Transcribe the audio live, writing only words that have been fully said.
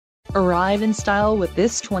Arrive in style with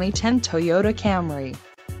this 2010 Toyota Camry.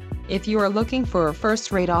 If you are looking for a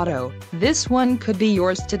first-rate auto, this one could be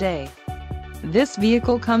yours today. This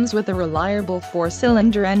vehicle comes with a reliable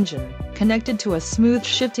 4-cylinder engine, connected to a smooth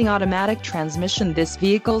shifting automatic transmission. This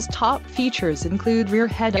vehicle's top features include rear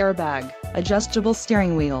head airbag, adjustable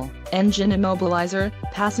steering wheel, engine immobilizer,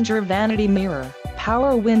 passenger vanity mirror,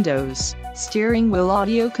 power windows, steering wheel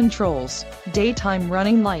audio controls, daytime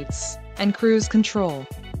running lights, and cruise control.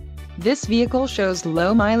 This vehicle shows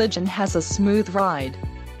low mileage and has a smooth ride.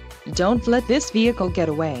 Don't let this vehicle get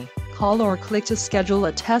away. Call or click to schedule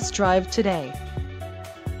a test drive today.